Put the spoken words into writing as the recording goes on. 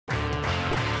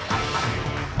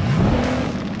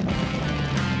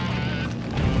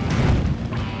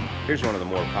Here's one of the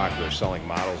more popular selling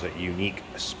models at Unique,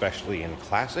 especially in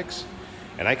classics.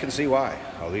 And I can see why.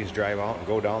 How these drive out and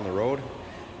go down the road.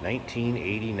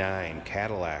 1989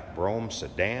 Cadillac Brougham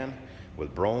Sedan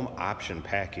with Brougham Option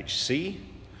Package C.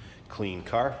 Clean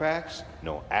Carfax,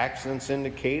 no accidents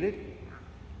indicated.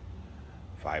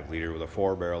 5-liter with a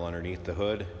 4-barrel underneath the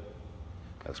hood.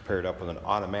 That's paired up with an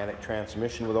automatic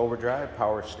transmission with overdrive,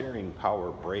 power steering,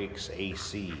 power brakes,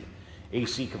 AC.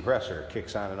 AC compressor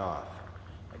kicks on and off.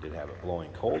 I did have it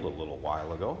blowing cold a little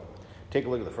while ago. Take a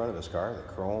look at the front of this car. The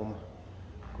chrome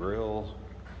grille,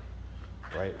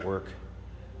 bright work,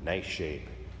 nice shape.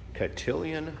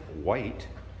 Cotillion white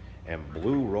and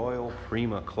blue royal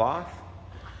Prima cloth.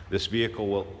 This vehicle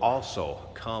will also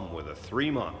come with a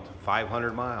 3-month,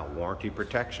 500-mile warranty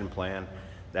protection plan.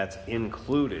 That's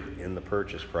included in the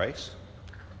purchase price.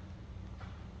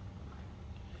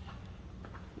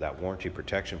 That warranty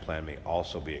protection plan may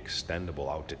also be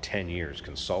extendable out to 10 years.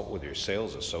 Consult with your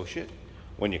sales associate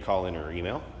when you call in or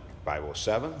email.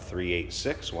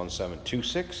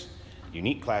 507-386-1726.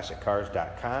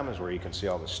 UniqueClassicCars.com is where you can see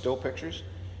all the still pictures.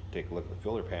 Take a look at the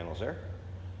filler panels there.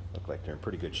 Look like they're in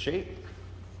pretty good shape.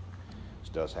 This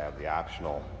does have the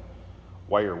optional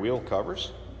wire wheel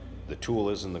covers. The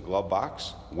tool is in the glove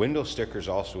box. Window stickers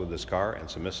also with this car, and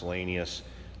some miscellaneous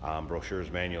brochures,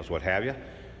 manuals, what have you.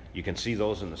 You can see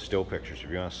those in the still pictures.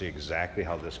 If you want to see exactly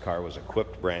how this car was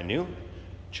equipped brand new,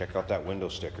 check out that window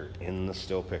sticker in the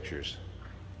still pictures.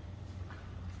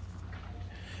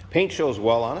 Paint shows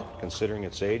well on it, considering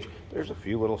its age. There's a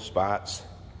few little spots,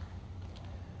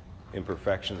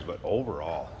 imperfections, but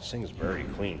overall, this thing is very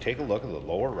clean. Take a look at the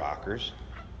lower rockers,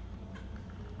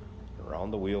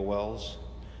 around the wheel wells.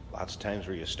 Lots of times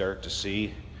where you start to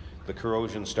see the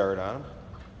corrosion start on them.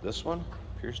 This one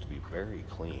appears to be very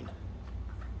clean.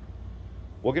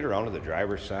 We'll get around to the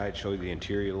driver's side, show you the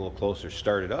interior a little closer,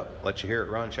 start it up, let you hear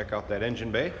it run, check out that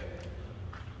engine bay.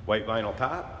 White vinyl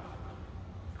top.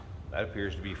 That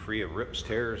appears to be free of rips,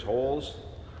 tears, holes.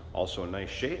 Also in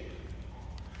nice shape.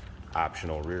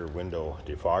 Optional rear window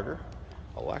defogger,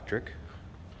 electric.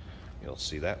 You'll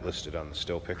see that listed on the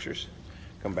still pictures.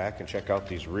 Come back and check out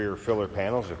these rear filler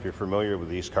panels. If you're familiar with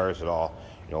these cars at all,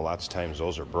 you know lots of times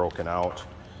those are broken out,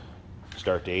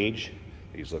 start to age.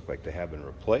 These look like they have been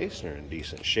replaced. They're in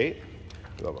decent shape.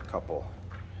 We have a couple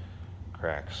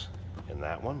cracks in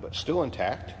that one, but still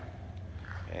intact.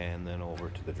 And then over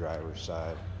to the driver's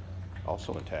side,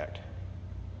 also intact.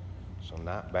 So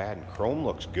not bad. And chrome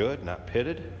looks good, not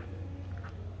pitted.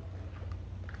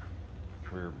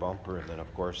 Rear bumper, and then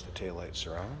of course the taillight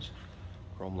surrounds.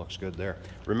 Chrome looks good there.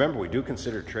 Remember, we do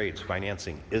consider trades.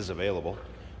 Financing is available.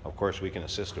 Of course, we can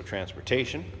assist with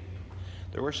transportation.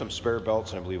 There were some spare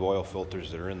belts and I believe oil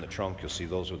filters that are in the trunk. You'll see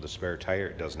those with the spare tire.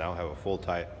 It does now have a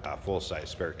full-size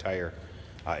spare tire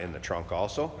in the trunk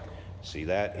also. See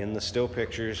that in the still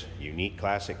pictures,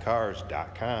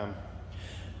 UniqueClassicCars.com.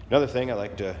 Another thing I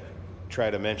like to try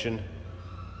to mention,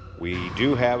 we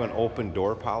do have an open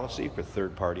door policy for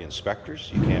third-party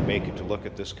inspectors. You can't make it to look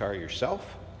at this car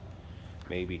yourself.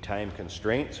 Maybe time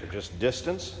constraints or just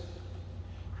distance.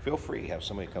 Feel free to have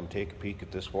somebody come take a peek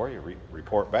at this for you,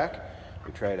 report back.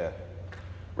 We try to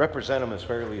represent them as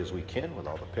fairly as we can with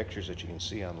all the pictures that you can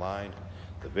see online,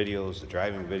 the videos, the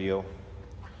driving video.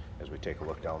 As we take a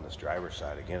look down this driver's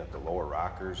side again at the lower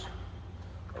rockers,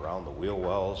 around the wheel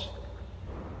wells.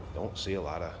 Don't see a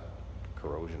lot of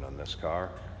corrosion on this car.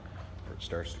 It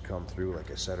starts to come through, like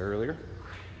I said earlier.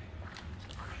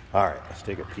 All right, let's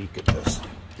take a peek at this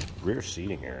rear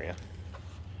seating area.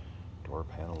 Door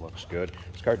panel looks good.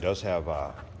 This car does have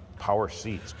power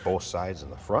seats, both sides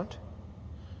in the front.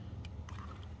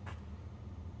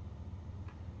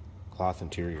 Cloth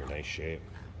interior, nice shape.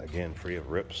 Again, free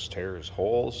of rips, tears,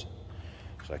 holes.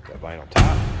 It's like that vinyl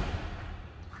top.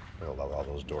 I love all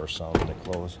those doors sound when they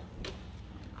close.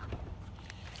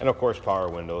 And of course, power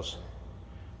windows,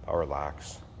 power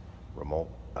locks, remote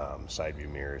side view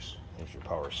mirrors. There's your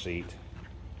power seat.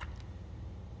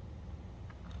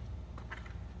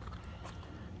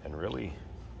 And really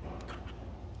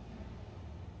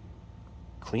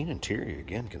clean interior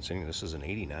again, considering this is an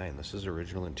 89. This is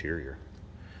original interior.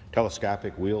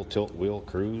 Telescopic wheel, tilt wheel,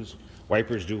 cruise.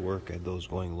 Wipers do work. I had those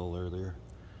going a little earlier.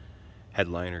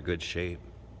 Headliner, good shape.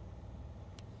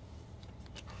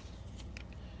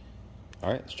 All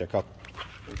right, let's check out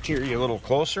the interior a little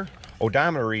closer.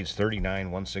 Odometer reads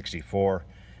 39,164.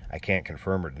 I can't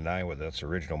confirm or deny whether that's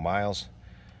original miles.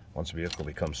 Once a vehicle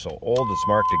becomes so old, it's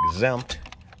marked exempt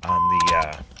on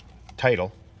the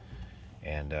title.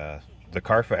 And the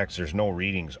Carfax, there's no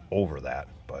readings over that.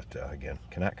 But again,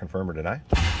 cannot confirm or deny.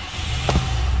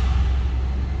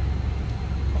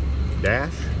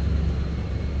 Dash.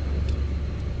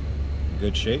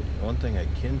 good shape. One thing I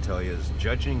can tell you is,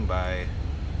 judging by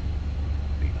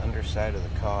the underside of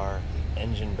the car, the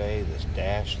engine bay, this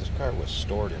dash, this car was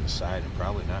stored inside and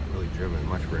probably not really driven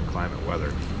much for inclement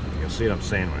weather. You'll see what I'm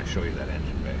saying when I show you that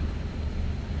engine bay.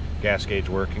 Gas gauge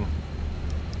working.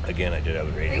 Again, I did have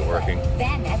the radio working.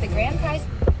 Then at the grand prize.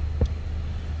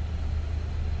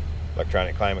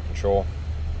 Electronic climate control.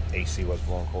 AC was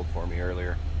blowing cold for me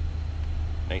earlier.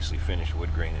 Nicely finished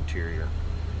wood grain interior.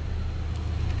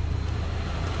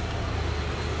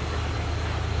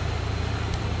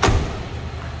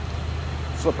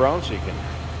 Flip around so you can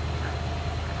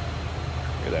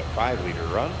hear that 5-liter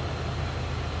run.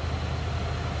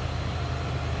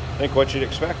 Think what you'd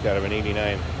expect out of an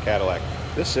 89 Cadillac.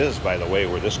 This is, by the way,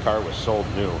 where this car was sold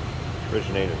new.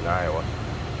 Originated in Iowa.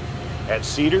 At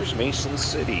Cedars, Mason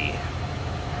City.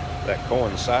 That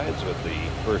coincides with the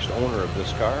first owner of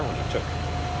this car when he took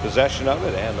possession of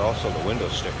it, and also the window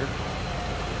sticker.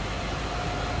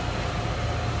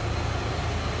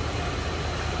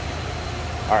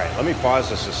 Alright, let me pause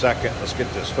this a second. Let's get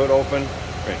this hood open.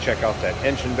 We're going to check out that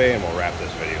engine bay and we'll wrap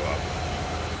this video up.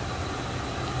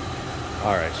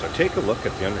 Alright, so take a look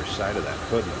at the underside of that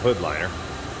hood and the hood liner.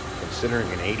 Considering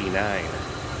an 89,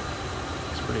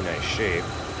 it's pretty nice shape.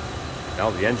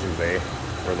 Now the engine bay,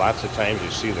 where lots of times you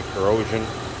see the corrosion,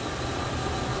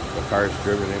 the car's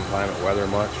driven in inclement weather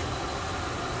much.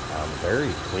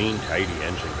 Very clean, tidy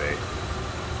engine bay.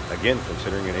 Again,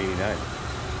 considering an 89.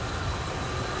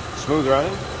 Smooth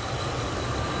running.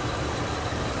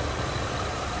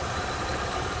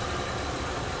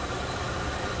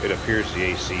 It appears the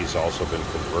AC has also been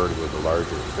converted with the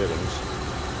larger fittings.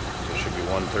 So it should be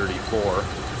 134.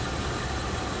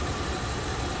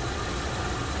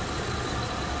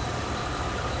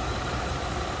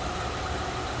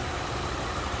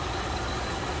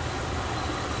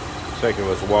 Looks like it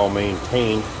was well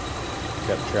maintained.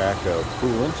 Kept track of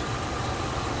coolant,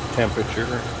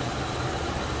 temperature,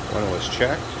 when it was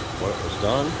checked, what it was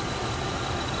done.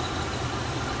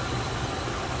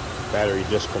 Battery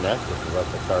disconnect if you let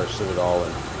the car sit it all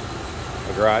in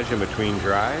the garage in between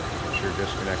drive. I'm sure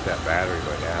disconnect that battery,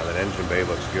 but yeah, that engine bay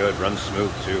looks good, runs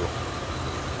smooth too.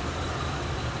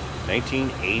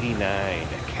 1989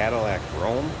 Cadillac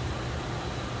Brougham,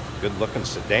 good looking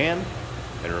sedan.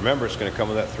 And remember, it's going to come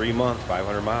with that 3-month,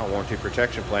 500-mile warranty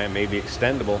protection plan, may be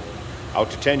extendable out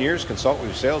to 10 years. Consult with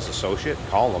your sales associate.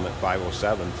 Call them at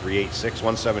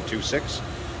 507-386-1726.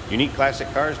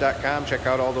 UniqueClassicCars.com. Check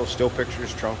out all those still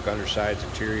pictures, trunk, undersides,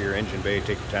 interior, engine bay.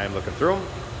 Take your time looking through them.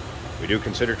 We do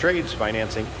consider trades.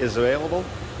 Financing is available.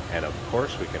 And of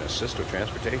course, we can assist with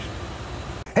transportation.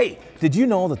 Hey, did you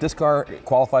know that this car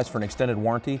qualifies for an extended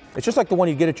warranty? It's just like the one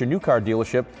you get at your new car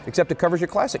dealership, except it covers your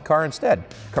classic car instead.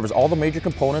 It covers all the major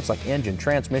components like engine,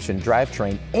 transmission,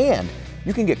 drivetrain, and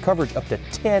you can get coverage up to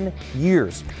 10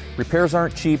 years. Repairs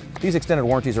aren't cheap. These extended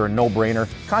warranties are a no-brainer.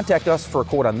 Contact us for a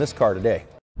quote on this car today.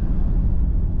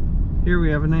 Here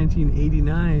we have a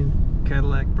 1989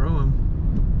 Cadillac Brougham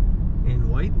in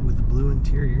white with the blue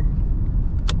interior.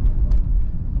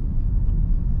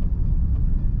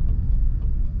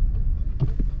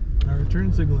 Our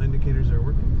turn signal indicators are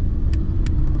working.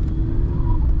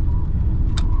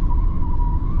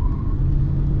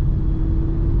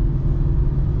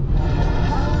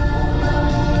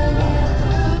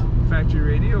 Factory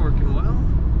radio working well.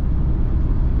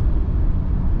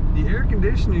 The air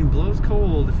conditioning blows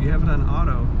cold if you have it on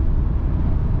auto.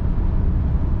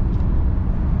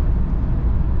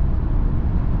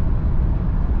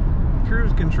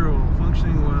 Cruise control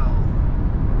functioning well.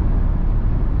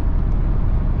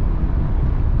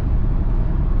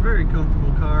 Very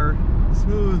comfortable car,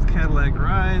 smooth Cadillac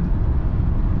ride.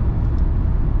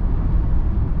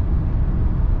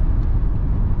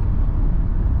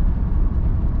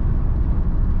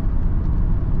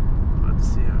 Let's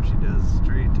see how she does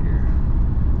straight here.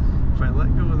 If I let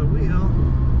go of the wheel,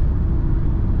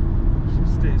 she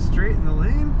stays straight in the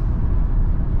lane.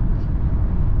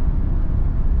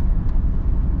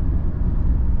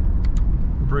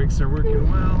 Brakes are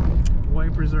working well.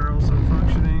 Wipers are also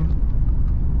functioning.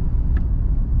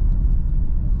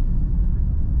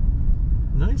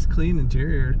 Nice clean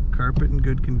interior, carpet in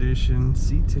good condition,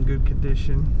 seats in good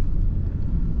condition.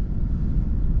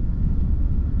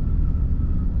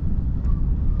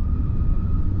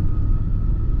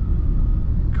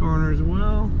 Corners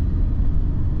well,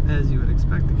 as you would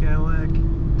expect the Cadillac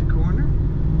to corner.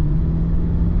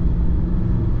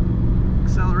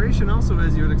 Acceleration also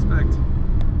as you would expect.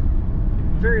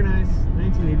 Very nice,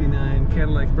 1989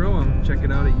 Cadillac Brougham. Check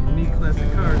it out at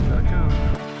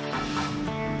UniqueClassicCars.com.